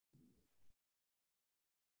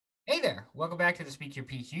Hey there, welcome back to the Speak Your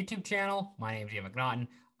Piece YouTube channel. My name is Ian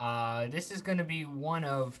McNaughton. This is going to be one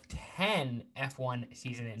of 10 F1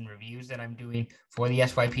 season in reviews that I'm doing for the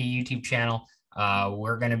SYP YouTube channel.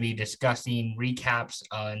 We're going to be discussing recaps,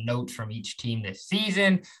 notes from each team this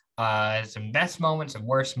season, some best moments, some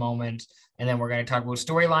worst moments, and then we're going to talk about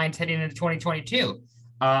storylines heading into 2022.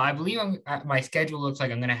 I believe my schedule looks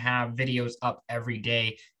like I'm going to have videos up every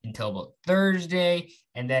day until about Thursday,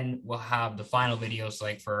 and then we'll have the final videos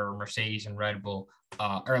like for Mercedes and Red Bull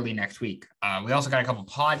early next week. We also got a couple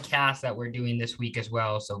podcasts that we're doing this week as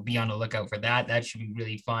well, so be on the lookout for that. That should be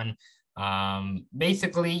really fun.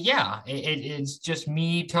 Basically, yeah, it's just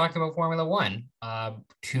me talking about Formula One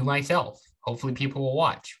to myself. Hopefully, people will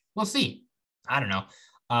watch. We'll see. I don't know.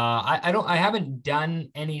 I haven't done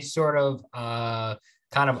any sort of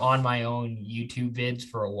kind of on my own YouTube vids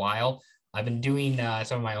for a while. I've been doing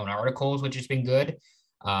some of my own articles, which has been good.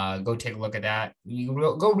 Go take a look at that. You can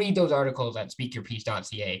go read those articles at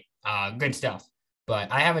speakyourpiece.ca. Good stuff.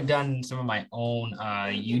 But I haven't done some of my own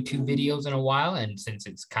YouTube videos in a while. And since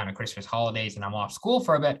it's kind of Christmas holidays and I'm off school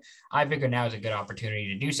for a bit, I figured now is a good opportunity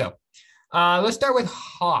to do so. Let's start with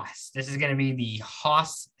Haas. This is going to be the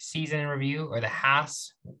Haas season review, or the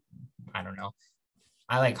Haas. I don't know.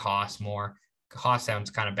 I like Haas more. Haas sounds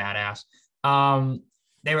kind of badass.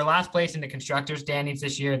 They were last place in the constructors standings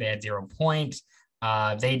this year. They had 0 points.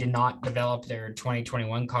 They did not develop their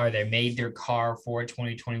 2021 car. They made their car for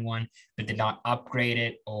 2021, but did not upgrade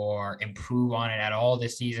it or improve on it at all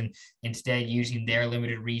this season. Instead, using their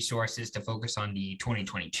limited resources to focus on the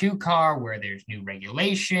 2022 car, where there's new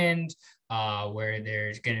regulations, where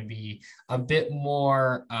there's going to be a bit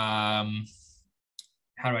more, how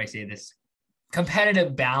do I say this?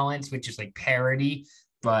 Competitive balance, which is like parity,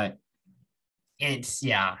 but it's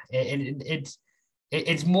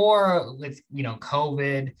it's more with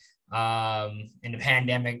COVID and the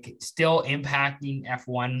pandemic still impacting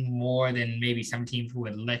F1 more than maybe some teams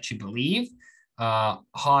would let you believe.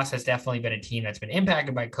 Haas has definitely been a team that's been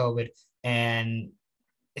impacted by COVID, and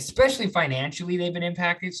especially financially, they've been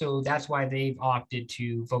impacted. So that's why they've opted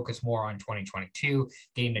to focus more on 2022,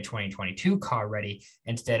 getting the 2022 car ready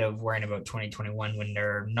instead of worrying about 2021 when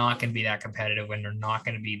they're not going to be that competitive, when they're not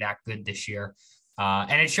going to be that good this year.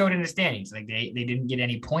 And it showed in the standings. Like they didn't get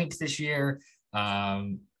any points this year.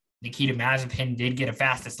 Nikita Mazepin did get a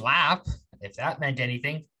fastest lap, if that meant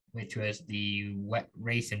anything, which was the wet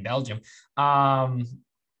race in Belgium.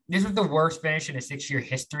 This was the worst finish in a 6-year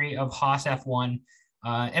history of Haas F1.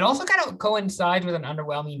 It also kind of coincides with an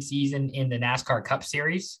underwhelming season in the NASCAR Cup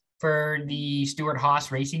Series for the Stewart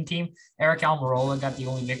Haas racing team. Eric Almirola got the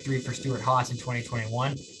only victory for Stewart Haas in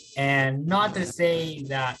 2021. And not to say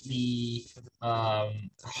that the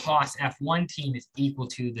Haas F1 team is equal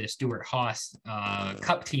to the Stewart Haas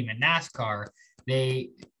Cup team in NASCAR. They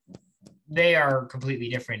are completely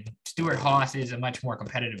different. Stewart Haas is a much more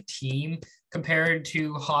competitive team compared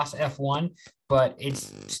to Haas F1, but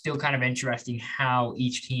it's still kind of interesting how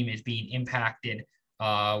each team is being impacted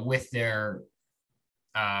with their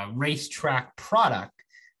racetrack product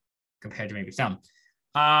compared to maybe some.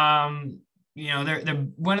 They're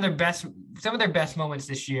one of their best, some of their best moments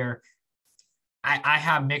this year. I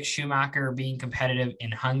have Mick Schumacher being competitive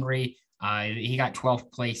in Hungary. He got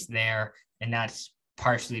 12th place there, and that's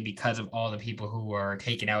partially because of all the people who were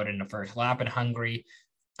taken out in the first lap in Hungary.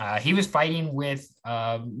 He was fighting with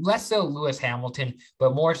less so Lewis Hamilton,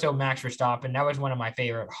 but more so Max Verstappen. That was one of my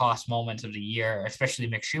favorite Haas moments of the year, especially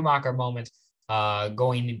Mick Schumacher moments,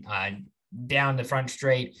 going down the front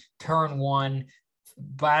straight, turn one,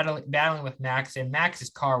 battling with Max. And Max's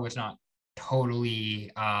car was not totally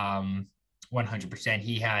 100%.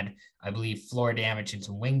 He had, I believe, floor damage and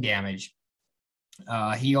some wing damage.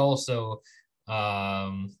 He also,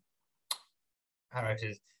 how do I say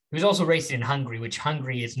this? He was also racing in Hungary, which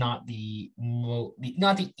Hungary is not the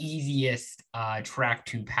easiest track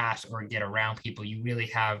to pass or get around people. You really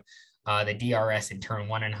have the DRS in turn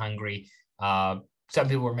one in Hungary. Some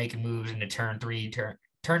people were making moves into turn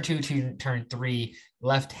two to turn three,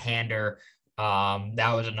 left-hander.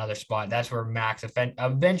 That was another spot. That's where Max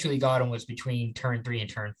eventually got him, was between turn 3 and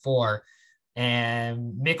turn 4.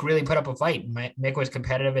 And Mick really put up a fight. Mick was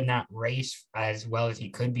competitive in that race as well as he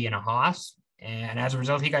could be in a Haas. And as a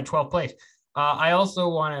result, he got 12th place. I also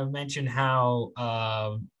want to mention how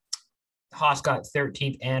Haas got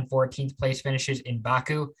 13th and 14th place finishes in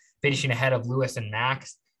Baku, finishing ahead of Lewis and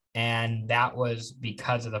Max. And that was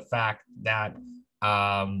because of the fact that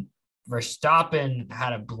Verstappen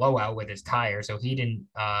had a blowout with his tire. So he didn't,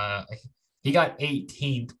 he got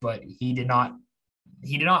 18th, but he did not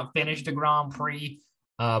finish the Grand Prix.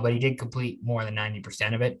 but he did complete more than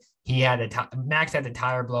 90% of it. Max had the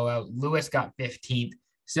tire blowout. Lewis got 15th.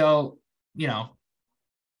 So, the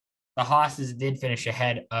Haas's did finish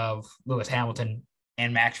ahead of Lewis Hamilton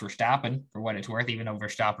and Max Verstappen, for what it's worth, even though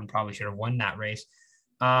Verstappen probably should have won that race.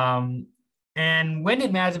 And when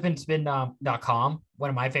did MazepinSpin.com, one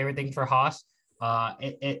of my favorite things for Haas,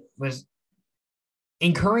 it was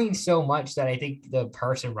incurring so much that I think the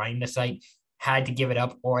person running the site had to give it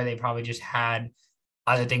up, or they probably just had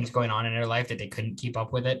other things going on in their life that they couldn't keep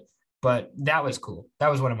up with it. But that was cool. That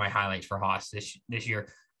was one of my highlights for Haas this year.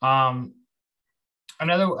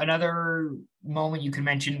 Another moment you can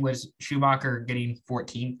mention was Schumacher getting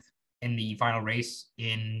 14th in the final race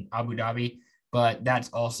in Abu Dhabi, but that's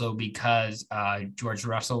also because George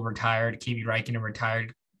Russell retired, Kimi Räikkönen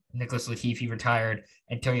retired, Nicholas Latifi retired,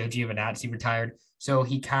 Antonio Giovinazzi retired. So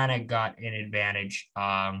he kind of got an advantage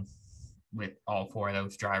with all four of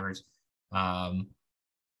those drivers, retiring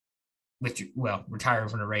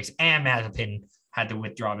from the race, and Mazepin had to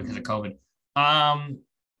withdraw because of COVID.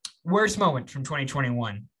 Worst moment from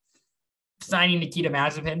 2021, signing Nikita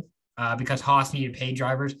Mazepin because Haas needed paid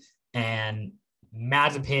drivers, and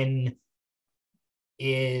Mazepin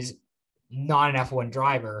is not an F1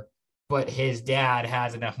 driver, but his dad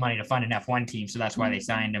has enough money to fund an F1 team, so that's why they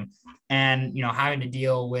signed him. And, having to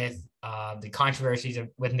deal with the controversies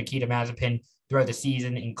with Nikita Mazepin throughout the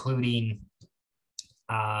season, including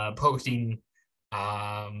posting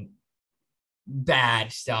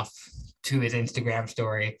bad stuff to his Instagram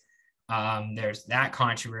story. There's that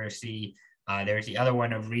controversy. There's the other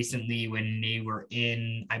one of recently when they were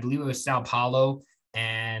in, I believe it was Sao Paulo,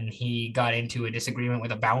 and he got into a disagreement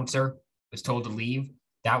with a bouncer, was told to leave.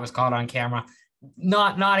 That was caught on camera.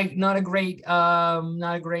 Not a great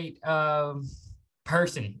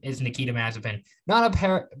person is Nikita Mazepin. Not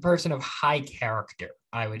a person of high character,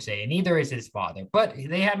 I would say, and neither is his father. But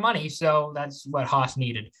they had money, so that's what Haas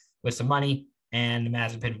needed, was some money, and the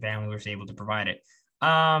Mazepin family was able to provide it.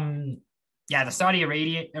 The Saudi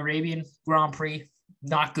Arabian Grand Prix,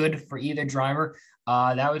 not good for either driver.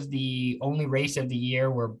 That was the only race of the year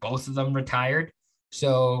where both of them retired.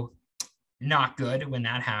 So not good when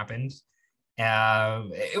that happens.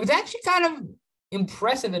 It was actually kind of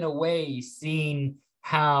impressive in a way, seeing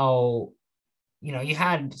how, you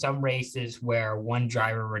had some races where one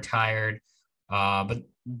driver retired, but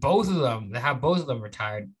both of them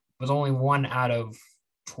retired was only one out of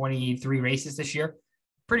 23 races this year.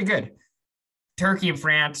 Pretty good. Turkey and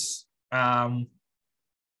France,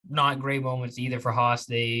 not great moments either for Haas.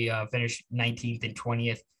 They finished 19th and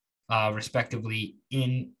 20th, respectively,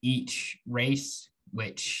 in each race,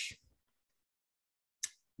 which,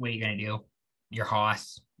 what are you going to do? You're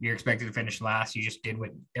Haas. You're expected to finish last. You just did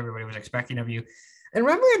what everybody was expecting of you. And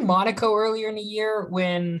remember in Monaco earlier in the year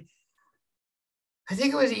when I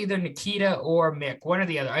think it was either Nikita or Mick, one or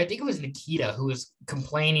the other. I think it was Nikita who was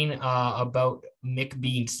complaining about Mick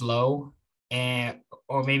being slow,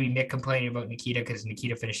 or maybe Mick complaining about Nikita because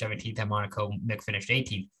Nikita finished 17th at Monaco, Mick finished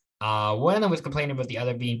 18th. One of them was complaining about the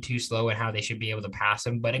other being too slow and how they should be able to pass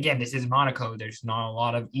him. But again, this is Monaco. There's not a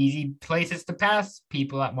lot of easy places to pass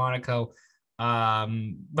people at Monaco.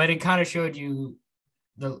 But it kind of showed you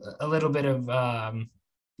a little bit of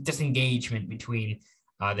disengagement between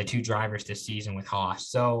the two drivers this season with Haas.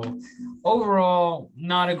 So overall,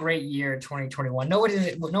 not a great year 2021. No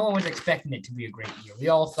one was expecting it to be a great year. We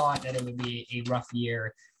all thought that it would be a rough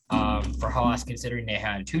year for Haas, considering they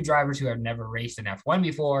had two drivers who have never raced in F1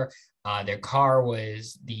 before. Their car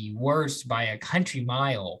was the worst by a country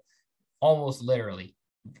mile, almost literally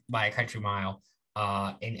by a country mile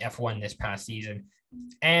in F1 this past season.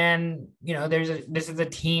 And, this is a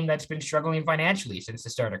team that's been struggling financially since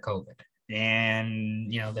the start of COVID.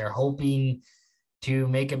 And, they're hoping to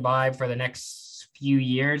make it by for the next few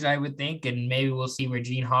years, I would think. And maybe we'll see where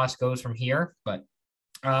Gene Haas goes from here. But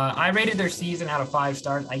I rated their season out of 5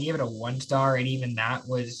 stars. I gave it a 1 star, and even that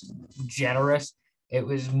was generous. It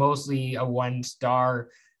was mostly a 1 star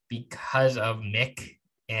because of Mick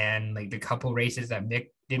and the couple races that Mick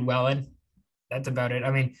did well in. That's about it.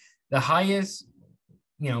 I mean, the highest,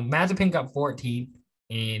 Mazepin got 14th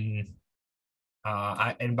in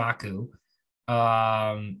Baku.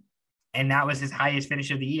 And that was his highest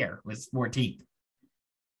finish of the year, was 14th.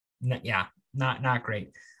 Not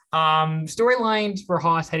great. Storylines for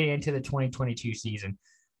Haas heading into the 2022 season.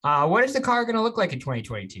 What is the car going to look like in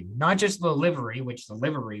 2022? Not just the livery, which the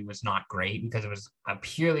livery was not great because it was a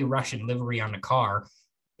purely Russian livery on the car.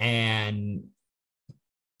 And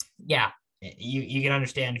you can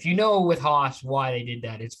understand, if you know with Haas why they did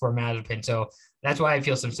that, it's for Mazepin. So that's why I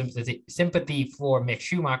feel some sympathy for Mick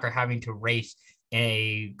Schumacher having to race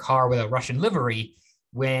a car with a Russian livery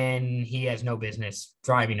when he has no business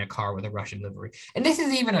driving a car with a Russian livery. And this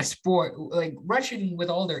is even a sport, like Russian, with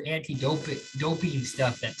all their anti-doping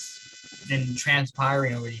stuff that's been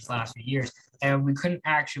transpiring over these last few years. And we couldn't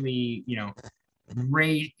actually,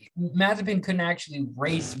 Mazepin couldn't actually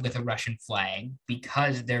race with a Russian flag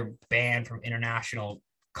because they're banned from international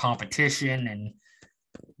competition. And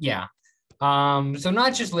yeah. So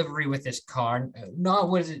not just livery with this car,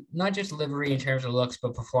 not just livery in terms of looks,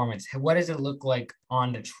 but performance. What does it look like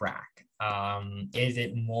on the track? Is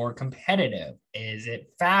it more competitive? Is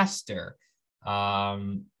it faster?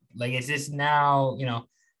 Is this now,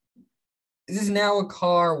 is this now a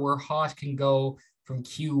car where Haas can go from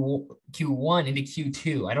Q1 into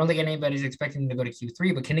Q2? I don't think anybody's expecting them to go to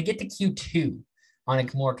Q3, but can it get to Q2 on a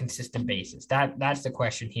more consistent basis? That's the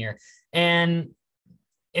question here. And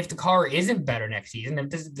if the car isn't better next season, if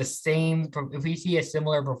this is the same, if we see a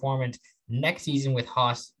similar performance next season with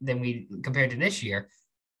Haas than we compared to this year,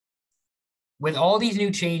 with all these new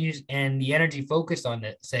changes and the energy focused on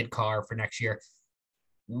the said car for next year,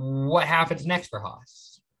 what happens next for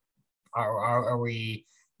Haas? Are we?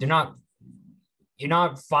 You're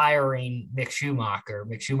not firing Mick Schumacher.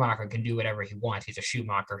 Mick Schumacher can do whatever he wants. He's a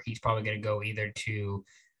Schumacher. He's probably going to go either to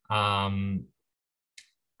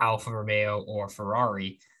Alfa Romeo or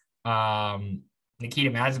Ferrari. Nikita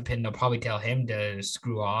Mazepin, they'll probably tell him to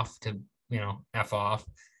screw off, to F off.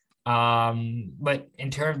 But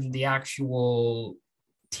in terms of the actual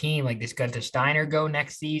team, like, this Gunther Steiner go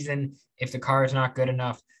next season if the car is not good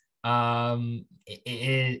enough?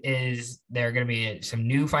 Is there going to be some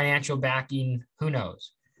new financial backing? Who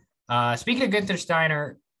knows? Speaking of Gunther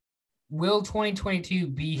Steiner, will 2022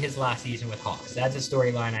 be his last season with Haas? That's a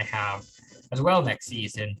storyline I have as well next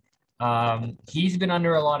season. He's been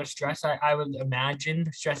under a lot of stress, I would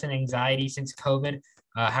imagine, stress and anxiety since COVID,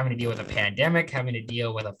 having to deal with a pandemic, having to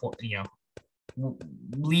deal with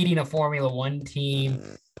leading a Formula One team,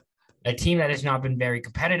 a team that has not been very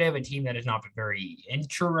competitive, a team that has not been very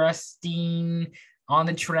interesting on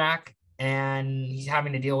the track. And he's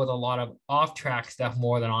having to deal with a lot of off-track stuff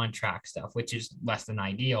more than on-track stuff, which is less than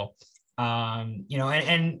ideal.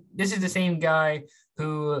 And this is the same guy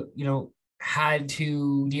who, had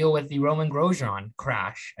to deal with the Roman Grosjean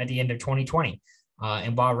crash at the end of 2020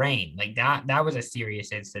 in Bahrain. Like that was a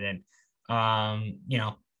serious incident.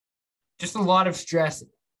 Just a lot of stress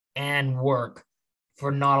and work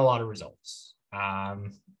for not a lot of results.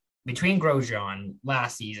 Between Grosjean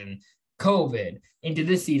last season, COVID, into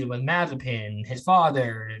this season with Mazepin, his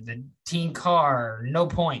father, the team car, no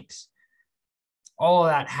points. All of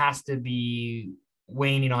that has to be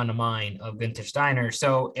waning on the mind of Gunther Steiner.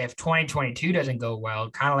 So if 2022 doesn't go well,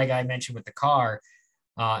 kind of like I mentioned with the car,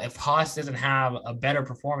 if Haas doesn't have a better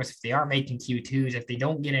performance, if they aren't making Q2s, if they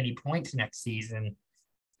don't get any points next season,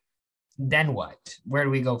 then what? Where do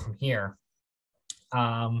we go from here?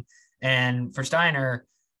 And for Steiner,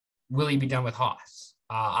 will he be done with Haas?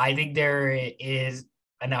 I think there is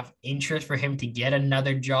enough interest for him to get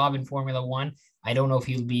another job in Formula One. I don't know if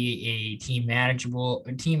he'll be a team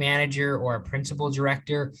manager or a principal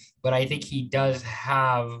director, but I think he does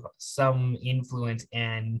have some influence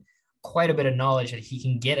and quite a bit of knowledge that he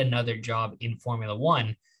can get another job in Formula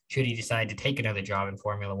One should he decide to take another job in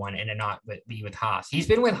Formula One and not be with Haas. He's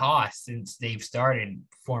been with Haas since they've started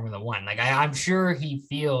Formula One. Like, I'm sure he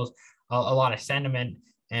feels a lot of sentiment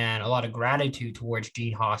and a lot of gratitude towards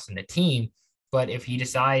Gene Haas and the team. But if he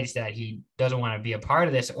decides that he doesn't want to be a part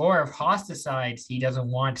of this, or if Haas decides he doesn't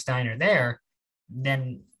want Steiner there,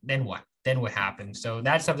 then what? Then what happens? So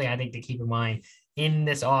that's something I think to keep in mind in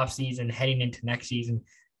this offseason, heading into next season.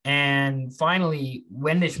 And finally,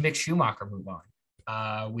 when does Mick Schumacher move on?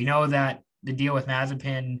 We know that the deal with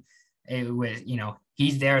Mazepin,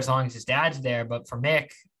 he's there as long as his dad's there. But for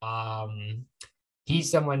Mick, he's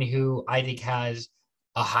someone who I think has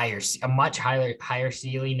a much higher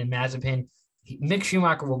ceiling than Mazepin. Mick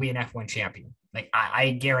Schumacher will be an F1 champion. Like,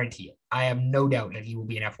 I guarantee it. I have no doubt that he will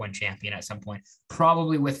be an F1 champion at some point,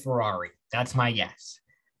 probably with Ferrari. That's my guess.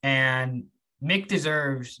 And Mick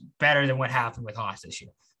deserves better than what happened with Haas this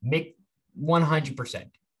year. Mick, 100%.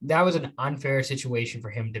 That was an unfair situation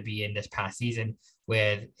for him to be in this past season,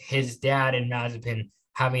 with his dad and Mazepin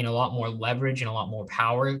having a lot more leverage and a lot more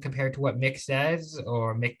power compared to what Mick says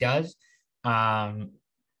or Mick does. I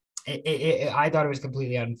thought it was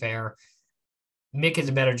completely unfair. Mick is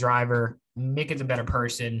a better driver. Mick is a better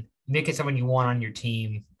person. Mick is someone you want on your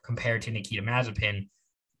team compared to Nikita Mazepin.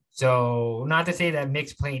 So not to say that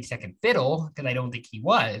Mick's playing second fiddle, because I don't think he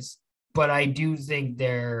was, but I do think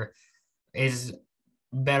there is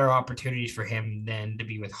better opportunities for him than to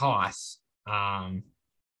be with Haas.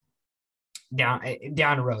 down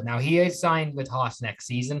the road. Now he is signed with Haas next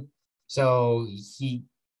season, so he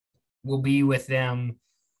will be with them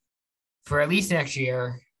for at least next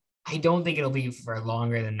year. I don't think it'll be for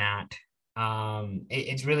longer than that.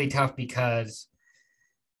 It's really tough because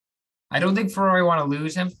I don't think Ferrari want to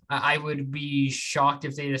lose him. I would be shocked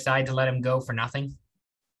if they decide to let him go for nothing.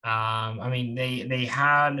 I mean, they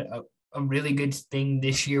had a really good thing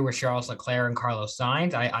this year with Charles Leclerc and Carlos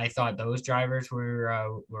Sainz. I thought those drivers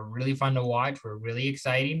were really fun to watch. Were really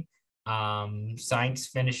exciting. Sainz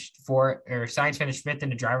finished fifth in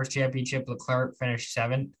the drivers' championship. Leclerc finished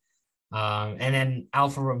seventh. And then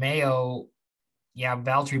Alfa Romeo,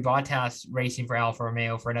 Valtteri Bottas racing for Alfa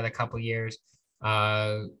Romeo for another couple years.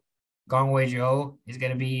 Gongwei Zhou is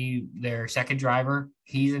going to be their second driver.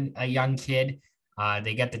 He's a young kid.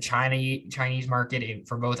 They get the Chinese market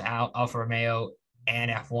for both Alfa Romeo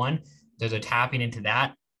and F1. There's a tapping into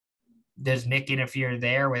that. Does Mick interfere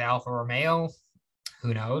there with Alfa Romeo?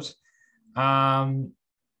 Who knows? I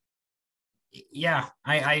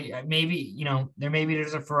maybe,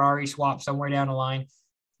 there's a Ferrari swap somewhere down the line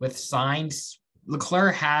with Sainz.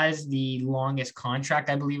 Leclerc has the longest contract,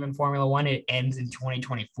 I believe, in Formula One. It ends in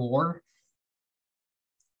 2024.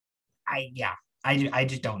 I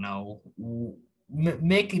just don't know.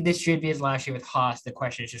 Mick, this should be his last year with Haas. The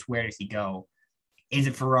question is just, where does he go? Is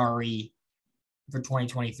it Ferrari for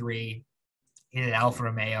 2023? Is it Alfa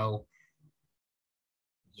Romeo?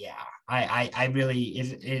 Yeah, I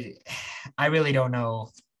really don't know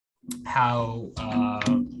how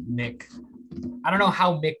Mick. I don't know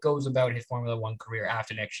how Mick goes about his Formula One career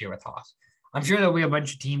after next year with Haas. I'm sure there'll be a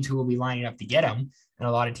bunch of teams who will be lining up to get him, and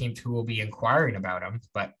a lot of teams who will be inquiring about him.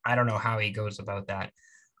 But I don't know how he goes about that.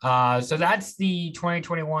 So that's the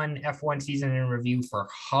 2021 F1 season in review for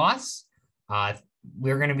Haas.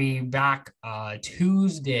 We're going to be back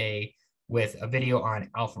Tuesday with a video on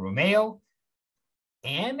Alfa Romeo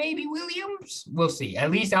and maybe Williams. We'll see.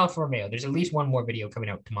 At least Alfa Romeo. There's at least one more video coming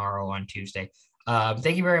out tomorrow on Tuesday.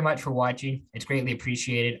 Thank you very much for watching. It's greatly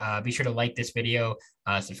appreciated. Be sure to like this video,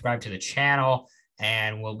 subscribe to the channel,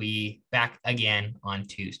 and we'll be back again on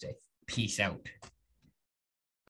Tuesday. Peace out.